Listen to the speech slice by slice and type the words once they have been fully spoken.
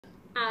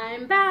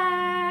I'm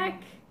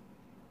back!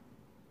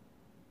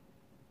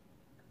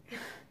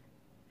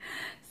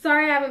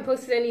 Sorry I haven't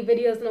posted any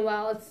videos in a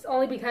while. It's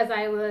only because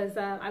I was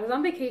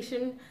on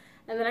vacation,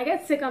 and then I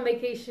got sick on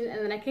vacation,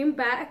 and then I came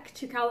back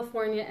to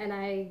California, and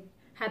I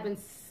had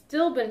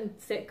still been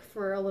sick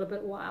for a little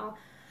bit while.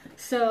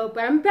 So,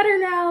 but I'm better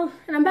now,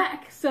 and I'm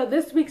back. So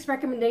this week's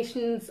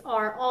recommendations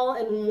are all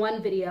in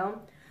one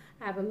video.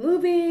 I have a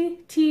movie,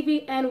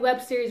 TV, and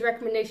web series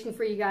recommendation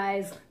for you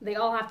guys. They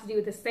all have to do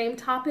with the same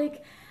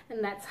topic,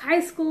 and that's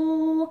high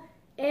school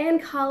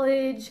and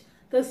college,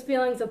 those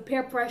feelings of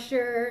peer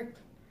pressure,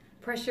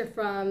 pressure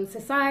from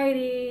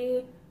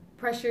society,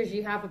 pressures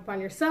you have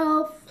upon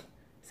yourself.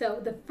 So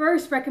the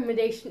first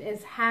recommendation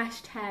is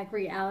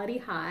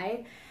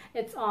 #RealityHigh.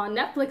 It's on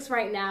Netflix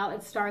right now.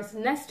 It stars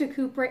Nesta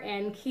Cooper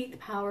and Keith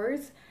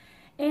Powers.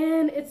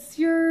 And it's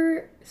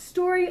your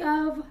story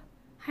of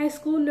high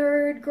school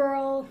nerd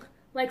girl,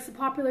 likes a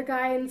popular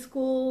guy in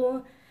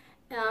school.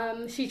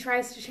 She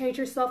tries to change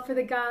herself for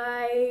the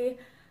guy,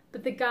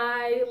 but the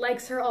guy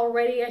likes her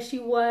already as she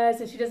was,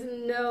 and she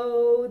doesn't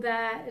know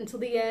that until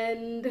the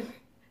end.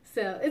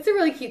 So it's a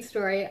really cute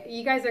story.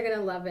 You guys are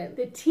gonna love it.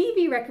 The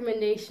TV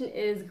recommendation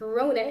is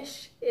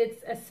Grownish.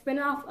 It's a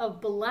spinoff of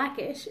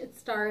Blackish. It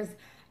stars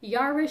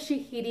Yara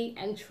Shahidi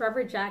and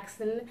Trevor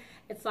Jackson.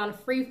 It's on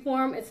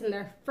Freeform. It's in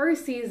their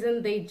first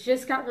season. They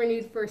just got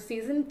renewed for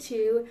season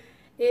 2.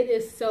 It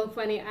is so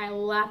funny. I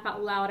laugh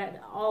out loud at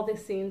all the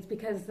scenes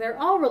because they're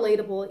all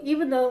relatable.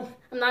 Even though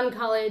I'm not in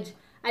college,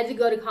 I did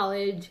go to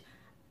college.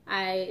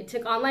 I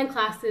took online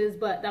classes,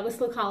 but that was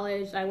still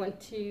college. I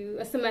went to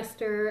a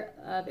semester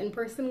of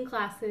in-person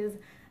classes.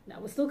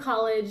 That was still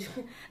college.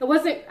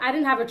 I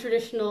didn't have a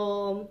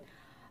traditional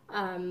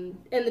in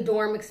the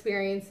dorm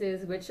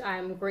experiences, which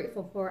I'm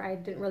grateful for. I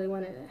didn't really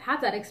want to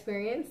have that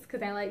experience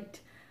because I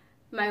liked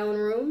my own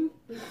room.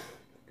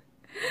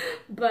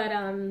 But,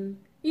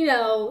 you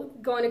know,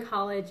 going to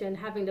college and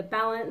having to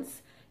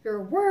balance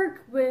your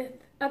work with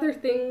other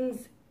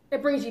things,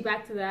 it brings you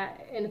back to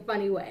that in a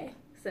funny way.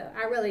 So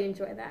I really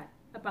enjoy that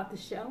about the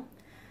show.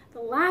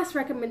 The last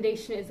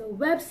recommendation is a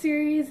web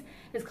series.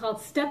 It's called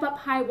Step Up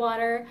High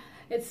Water.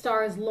 It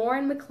stars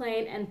Lauren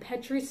McLean and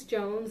Petrus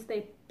Jones.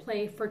 They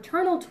play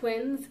fraternal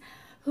twins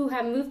who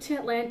have moved to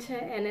Atlanta,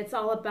 and it's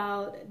all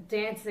about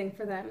dancing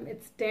for them.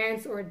 It's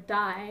Dance or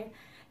Die.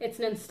 It's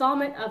an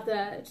installment of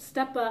the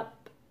Step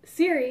Up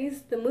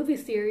series, the movie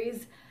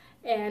series,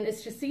 and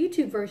it's just a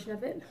YouTube version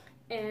of it.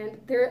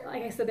 And there,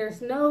 like I said,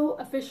 there's no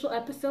official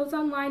episodes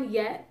online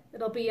yet.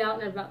 It'll be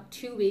out in about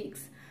 2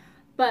 weeks.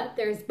 But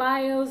there's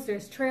bios,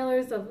 there's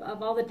trailers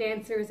of all the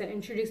dancers and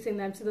introducing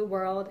them to the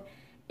world.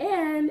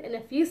 And in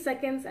a few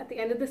seconds at the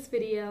end of this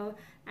video,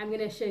 I'm going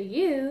to show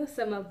you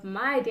some of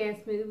my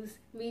dance moves,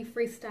 me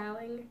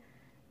freestyling.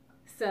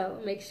 So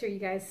make sure you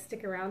guys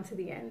stick around to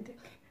the end.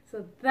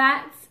 So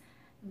that's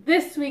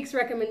this week's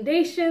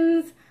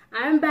recommendations.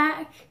 I'm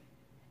back.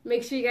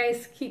 Make sure you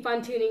guys keep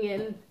on tuning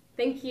in.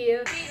 Thank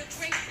you.